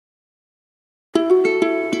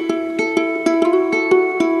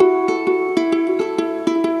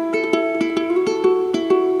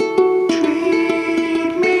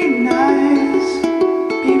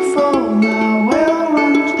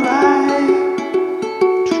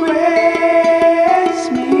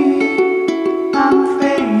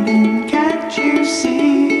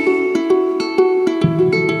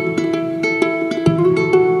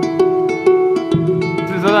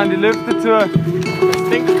bitte zu. Das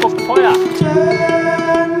Ding spuckt Feuer.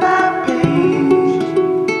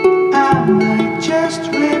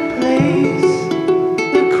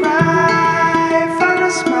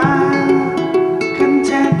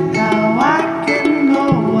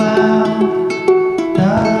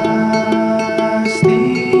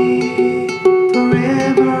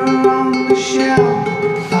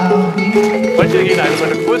 Heute gehen eine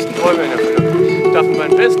meiner größten Träume in Erfüllung. Ich darf mit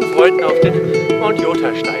meinen besten Freunden auf den Mount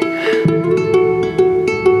Yotei steigen.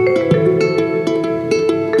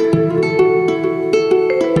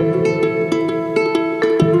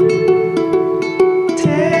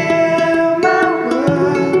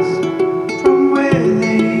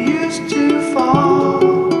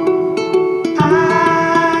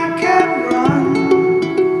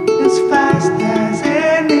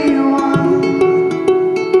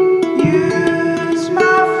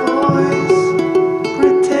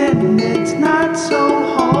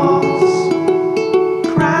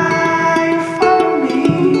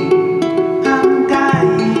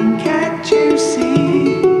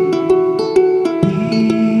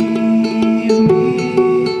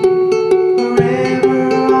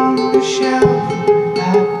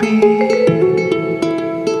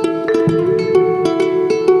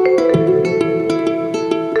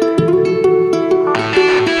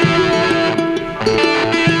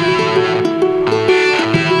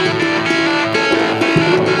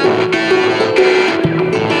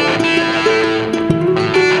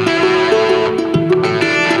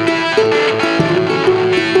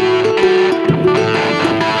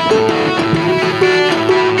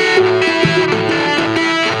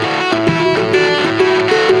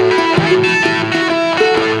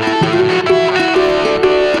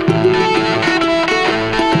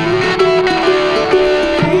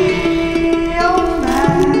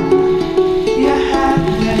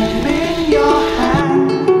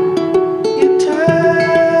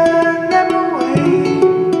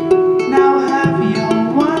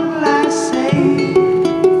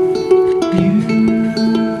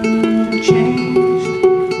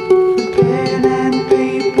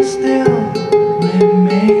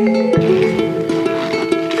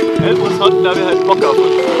 Elbrus hat, glaube ich, halt Bock auf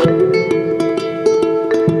uns.